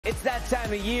It's that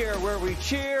time of year where we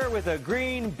cheer with a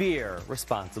green beer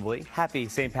responsibly. Happy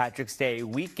St. Patrick's Day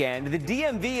weekend. The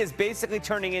DMV is basically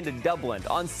turning into Dublin.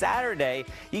 On Saturday,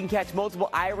 you can catch multiple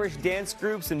Irish dance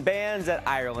groups and bands at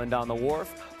Ireland on the Wharf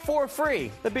for free.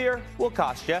 The beer will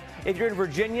cost you. If you're in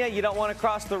Virginia, you don't want to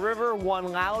cross the river, One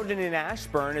Loudon in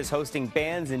Ashburn is hosting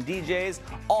bands and DJs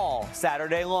all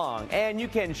Saturday long. And you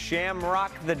can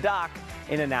shamrock the dock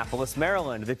in Annapolis,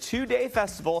 Maryland. The two-day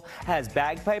festival has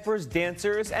bagpipers,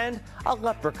 dancers, and a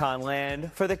leprechaun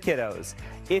land for the kiddos.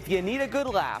 If you need a good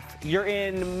laugh, you're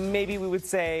in, maybe we would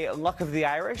say, luck of the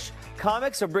Irish.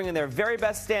 Comics are bringing their very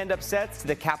best stand-up sets to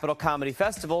the Capitol Comedy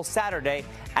Festival Saturday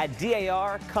at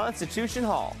DAR Constitution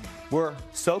Hall. We're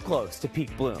so close to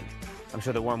peak bloom. I'm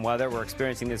sure the warm weather we're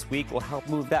experiencing this week will help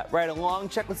move that right along.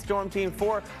 Check with Storm Team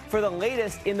 4 for the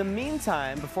latest. In the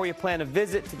meantime, before you plan a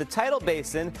visit to the tidal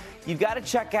basin, you've got to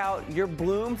check out your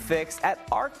bloom fix at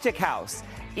Arctic House.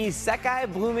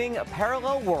 Isekai Blooming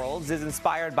Parallel Worlds is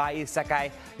inspired by isekai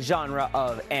genre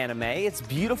of anime. It's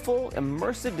beautiful,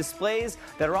 immersive displays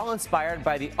that are all inspired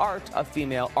by the art of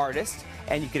female artists,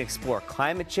 and you can explore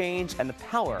climate change and the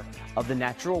power of the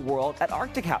natural world at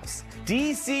Arctic House.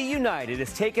 DC United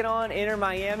is taking on Inter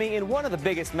Miami in one of the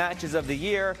biggest matches of the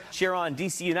year. Cheer on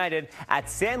DC United at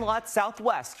Sandlot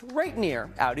Southwest, right near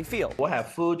Audi Field. We'll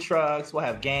have food trucks, we'll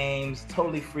have games,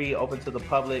 totally free, open to the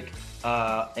public,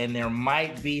 and there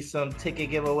might be some ticket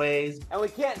giveaways. And we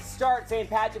can't start St.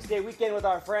 Patrick's Day weekend with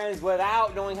our friends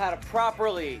without knowing how to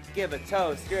properly give a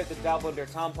toast. Here at the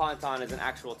Dubliner, Tom Ponton is an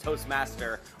actual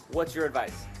Toastmaster. What's your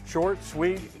advice? Short,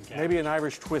 sweet, maybe an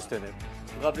Irish twist in it.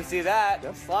 Love to see that.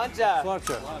 Yep. Sláinte.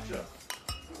 Sláinte.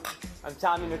 I'm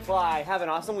Tommy McFly. Have an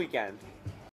awesome weekend.